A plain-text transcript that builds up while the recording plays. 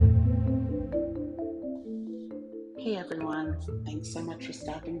Hey everyone, thanks so much for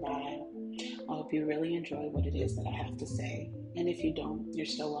stopping by. I hope you really enjoy what it is that I have to say. And if you don't, you're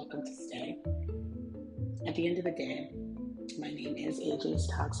still welcome to stay. At the end of the day, my name is AJ is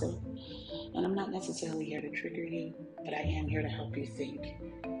Toxic, and I'm not necessarily here to trigger you, but I am here to help you think.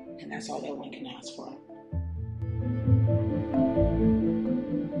 And that's all that one can ask for.